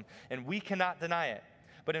Jerusalem, and we cannot deny it.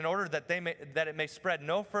 But in order that it may spread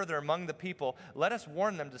no further among the people, let us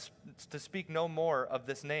warn them to speak no more of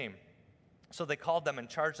this name. So they called them and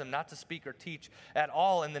charged them not to speak or teach at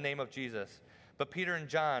all in the name of Jesus. But Peter and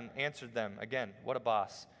John answered them, again, what a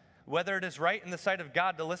boss. Whether it is right in the sight of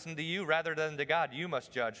God to listen to you rather than to God, you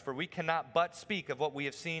must judge, for we cannot but speak of what we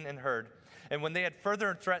have seen and heard. And when they had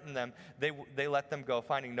further threatened them, they let them go,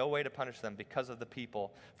 finding no way to punish them because of the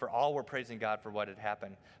people, for all were praising God for what had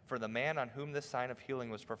happened. For the man on whom this sign of healing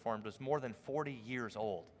was performed was more than 40 years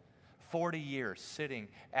old. 40 years sitting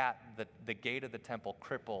at the gate of the temple,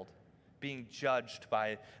 crippled, being judged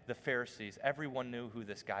by the Pharisees. Everyone knew who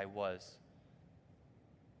this guy was.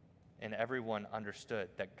 And everyone understood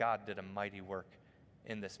that God did a mighty work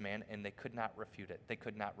in this man, and they could not refute it. They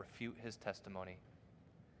could not refute his testimony.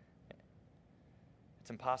 It's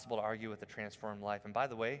impossible to argue with a transformed life. And by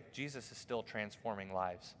the way, Jesus is still transforming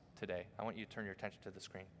lives today. I want you to turn your attention to the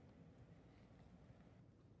screen.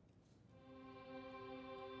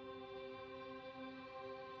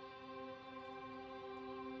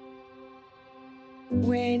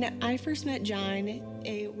 When I first met John,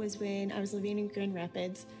 it was when I was living in Grand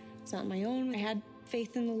Rapids. It's not my own. I had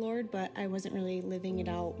faith in the Lord, but I wasn't really living it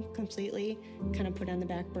out completely. Kind of put on the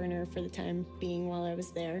back burner for the time being while I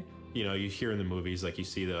was there. You know, you hear in the movies, like you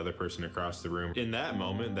see the other person across the room. In that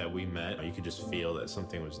moment that we met, you could just feel that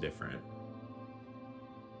something was different.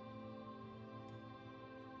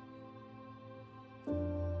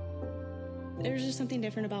 There was just something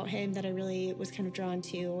different about him that I really was kind of drawn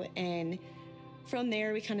to, and from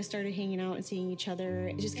there, we kind of started hanging out and seeing each other.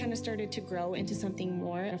 It just kind of started to grow into something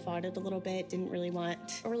more. I fought it a little bit, didn't really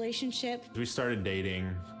want a relationship. We started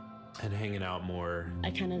dating and hanging out more. I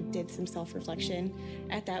kind of did some self-reflection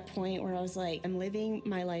at that point where I was like, I'm living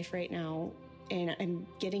my life right now, and I'm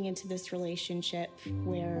getting into this relationship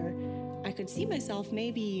where I could see myself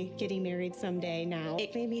maybe getting married someday now.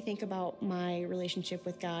 It made me think about my relationship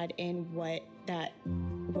with God and what that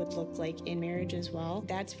would look like in marriage as well.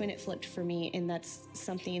 That's when it flipped for me, and that's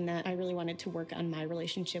something that I really wanted to work on, my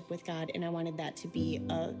relationship with God, and I wanted that to be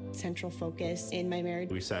a central focus in my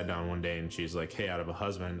marriage. We sat down one day and she's like, hey, out of a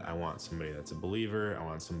husband, I want somebody that's a believer. I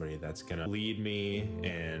want somebody that's gonna lead me.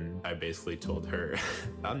 And I basically told her,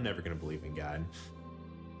 I'm never gonna believe in God.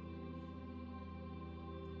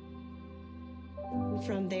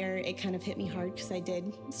 From there, it kind of hit me hard because I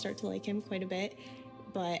did start to like him quite a bit.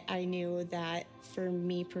 But I knew that for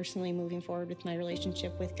me personally, moving forward with my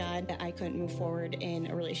relationship with God, that I couldn't move forward in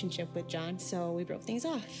a relationship with John. So we broke things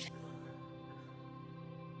off.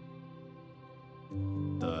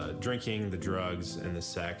 The drinking, the drugs, and the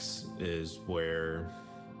sex is where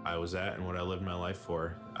I was at and what I lived my life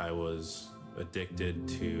for. I was addicted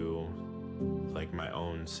to like my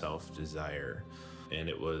own self-desire, and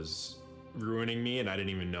it was ruining me, and I didn't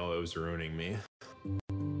even know it was ruining me.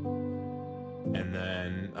 And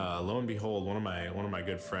then lo and behold, one of my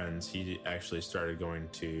good friends, he actually started going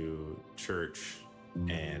to church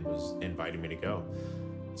and was inviting me to go.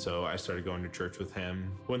 So I started going to church with him.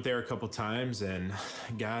 Went there a couple times, and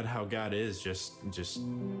God, how God is, just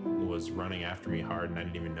was running after me hard, and I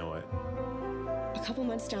didn't even know it. A couple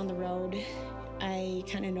months down the road, I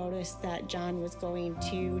kind of noticed that John was going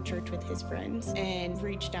to church with his friends and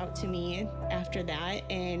reached out to me after that,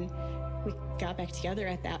 and we got back together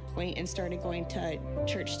at that point and started going to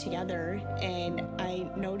church together, and I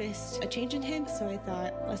noticed a change in him. So I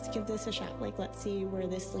thought, let's give this a shot. Like, let's see where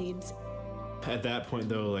this leads. At that point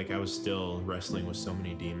though, like I was still wrestling with so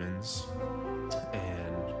many demons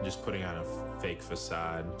and just putting on a fake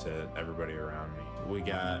facade to everybody around me. We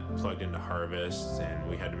got plugged into Harvest, and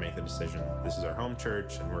we had to make the decision, this is our home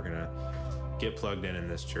church and we're gonna get plugged in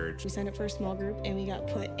this church. We signed up for a small group, and we got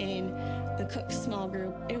put in the Cook small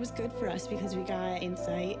group. It was good for us because we got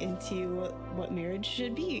insight into what marriage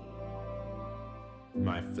should be.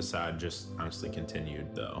 My facade just honestly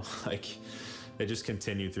continued though. Like, it just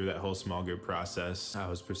continued through that whole small group process. I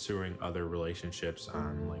was pursuing other relationships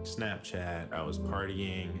on like Snapchat. I was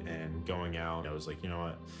partying and going out. I was like, you know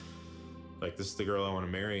what? Like, this is the girl I want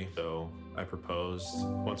to marry. So I proposed.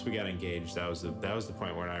 Once we got engaged, that was the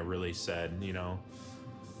point where I really said, you know,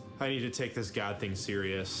 I need to take this God thing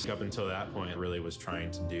serious. Up until that point, I really was trying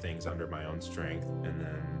to do things under my own strength. And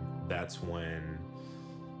then that's when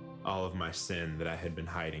all of my sin that I had been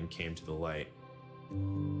hiding came to the light.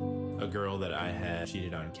 A girl that I had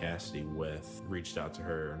cheated on Cassidy with reached out to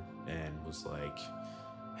her and was like,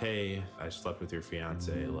 hey, I slept with your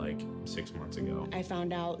fiance like 6 months ago. I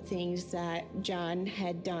found out things that John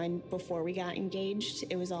had done before we got engaged.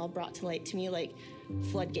 It was all brought to light to me, like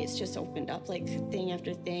floodgates just opened up, like thing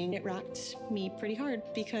after thing. It rocked me pretty hard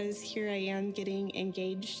because here I am getting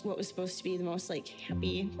engaged, what was supposed to be the most like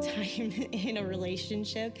happy time in a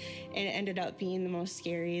relationship, and it ended up being the most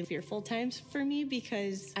scary, fearful times for me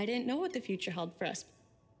because I didn't know what the future held for us.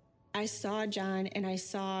 I saw John and I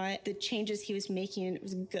saw the changes he was making, and it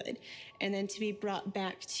was good. And then to be brought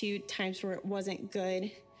back to times where it wasn't good,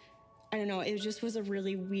 I don't know, it just was a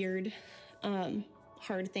really weird,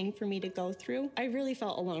 hard thing for me to go through. I really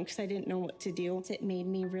felt alone because I didn't know what to do. It made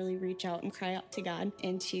me really reach out and cry out to God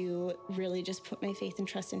and to really just put my faith and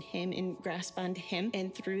trust in him and grasp onto him.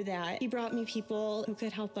 And through that, he brought me people who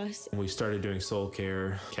could help us. We started doing soul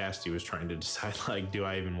care. Cassidy was trying to decide, like, do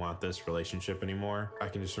I even want this relationship anymore? I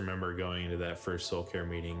can just remember going into that first soul care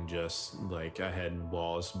meeting, just like I had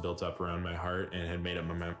walls built up around my heart and had made up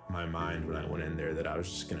my mind when I went in there that I was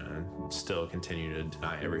just gonna still continue to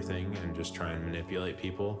deny everything and just try and manipulate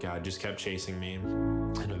people. God just kept chasing me,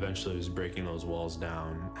 and eventually was breaking those walls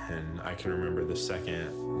down. And I can remember the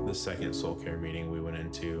second soul care meeting we went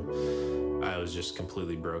into, I was just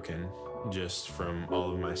completely broken just from all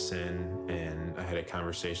of my sin. And I had a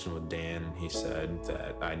conversation with Dan, and he said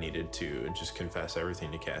that I needed to just confess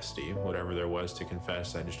everything to Cassidy. Whatever there was to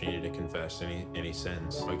confess, I just needed to confess any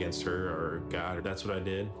sins against her or God. That's what I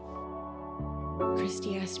did.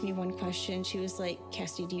 Christy asked me one question. She was like,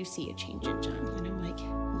 Cassidy, do you see a change in John? And I'm like,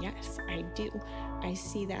 yes, I do. I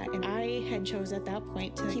see that. And I had chose at that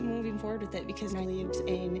point to keep moving forward with it because I believed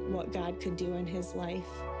in what God could do in his life.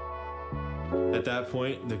 At that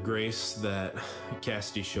point, the grace that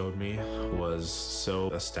Cassidy showed me was so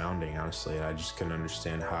astounding, honestly. I just couldn't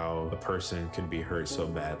understand how a person could be hurt so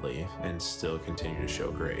badly and still continue to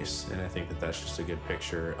show grace. And I think that that's just a good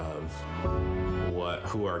picture of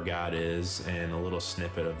who our God is and a little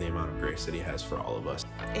snippet of the amount of grace that he has for all of us.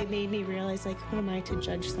 It made me realize, like, who am I to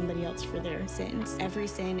judge somebody else for their sins? Every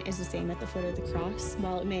sin is the same at the foot of the cross.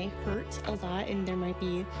 While it may hurt a lot and there might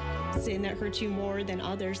be sin that hurts you more than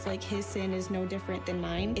others, like, his sin is no different than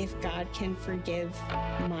mine. If God can forgive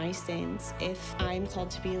my sins, if I'm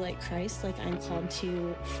called to be like Christ, like, I'm called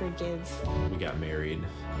to forgive. We got married,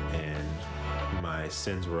 and my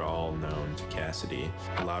sins were all known to Cassidy.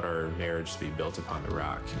 Allowed our marriage to be built upon the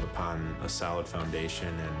rock, upon a solid foundation,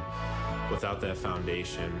 and without that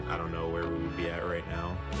foundation, I don't know where we would be at right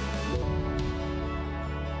now.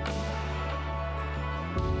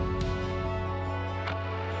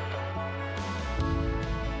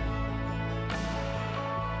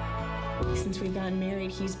 Since we've gotten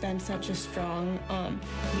married, he's been such a strong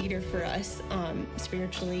leader for us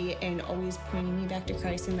spiritually, and always pointing me back to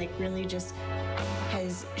Christ, and, like, really just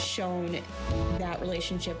has shown that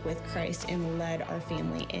relationship with Christ and led our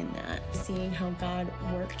family in that. Seeing how God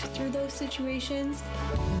worked through those situations,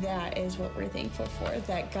 that is what we're thankful for,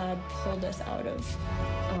 that God pulled us out of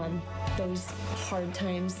those hard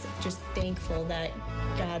times. Just thankful that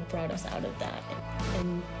God brought us out of that.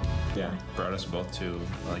 And Yeah, brought us both to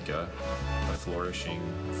like a flourishing,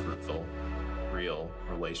 fruitful, real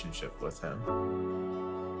relationship with him.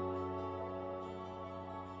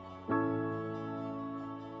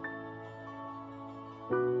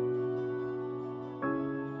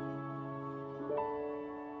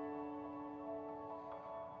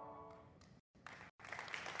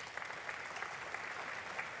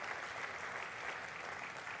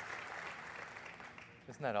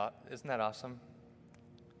 Isn't that awesome?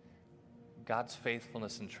 God's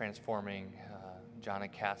faithfulness in transforming John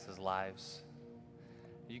and Cass's lives.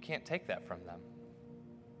 You can't take that from them.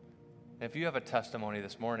 If you have a testimony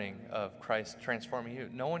this morning of Christ transforming you,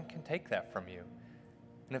 no one can take that from you.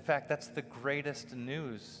 And in fact, that's the greatest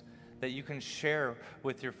news that you can share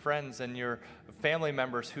with your friends and your family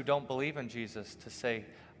members who don't believe in Jesus, to say,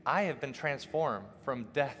 I have been transformed from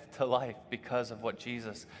death to life because of what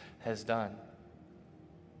Jesus has done.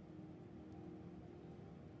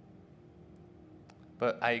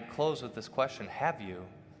 But I close with this question: have you?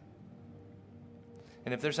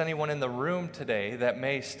 And if there's anyone in the room today that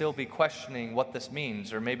may still be questioning what this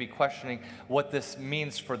means, or maybe questioning what this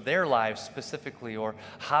means for their lives specifically, or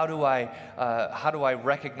how do I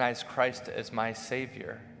recognize Christ as my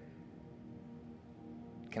Savior?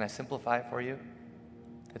 Can I simplify it for you?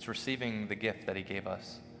 It's receiving the gift that He gave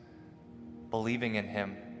us, believing in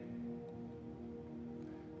Him.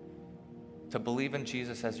 To believe in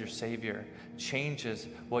Jesus as your Savior changes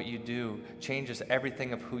what you do, changes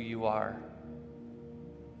everything of who you are.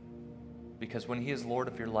 Because when He is Lord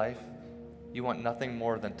of your life, you want nothing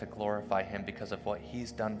more than to glorify Him because of what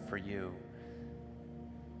He's done for you.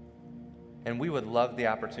 And we would love the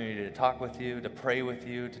opportunity to talk with you, to pray with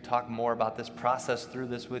you, to talk more about this process through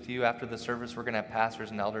this with you. After the service, we're going to have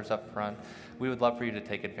pastors and elders up front. We would love for you to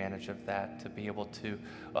take advantage of that, to be able to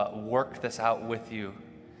work this out with you,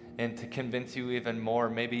 and to convince you even more,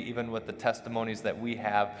 maybe even with the testimonies that we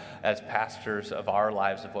have as pastors of our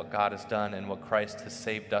lives, of what God has done and what Christ has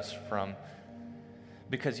saved us from.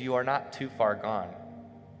 Because you are not too far gone.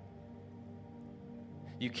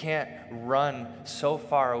 You can't run so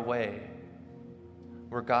far away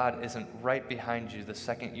where God isn't right behind you the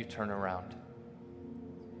second you turn around.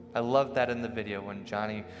 I love that in the video when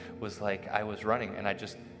Johnny was like, I was running and I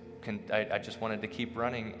just wanted to keep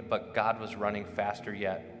running, but God was running faster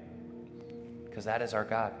yet. Because that is our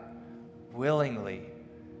God, willingly,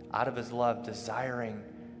 out of His love, desiring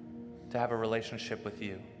to have a relationship with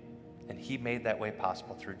you. And He made that way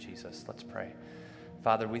possible through Jesus. Let's pray.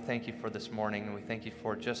 Father, we thank You for this morning, and we thank You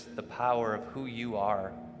for just the power of who You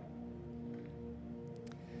are.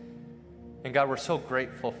 And God, we're so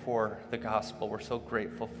grateful for the gospel. We're so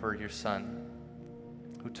grateful for Your Son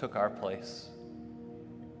who took our place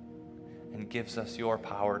and gives us Your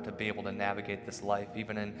power to be able to navigate this life,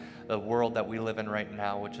 even in the world that we live in right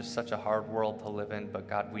now, which is such a hard world to live in. But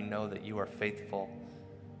God, we know that You are faithful,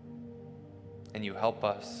 and You help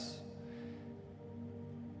us,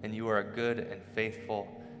 and You are a good and faithful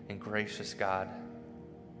and gracious God.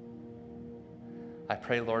 I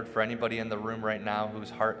pray, Lord, for anybody in the room right now whose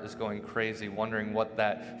heart is going crazy, wondering what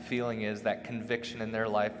that feeling is, that conviction in their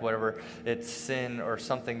life, whatever it's sin or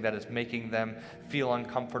something that is making them feel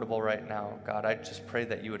uncomfortable right now. God, I just pray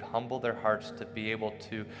that You would humble their hearts to be able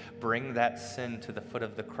to bring that sin to the foot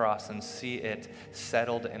of the cross and see it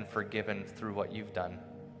settled and forgiven through what You've done.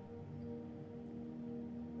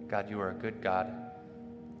 God, You are a good God,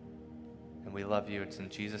 and we love You. It's in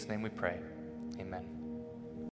Jesus' name we pray. Amen.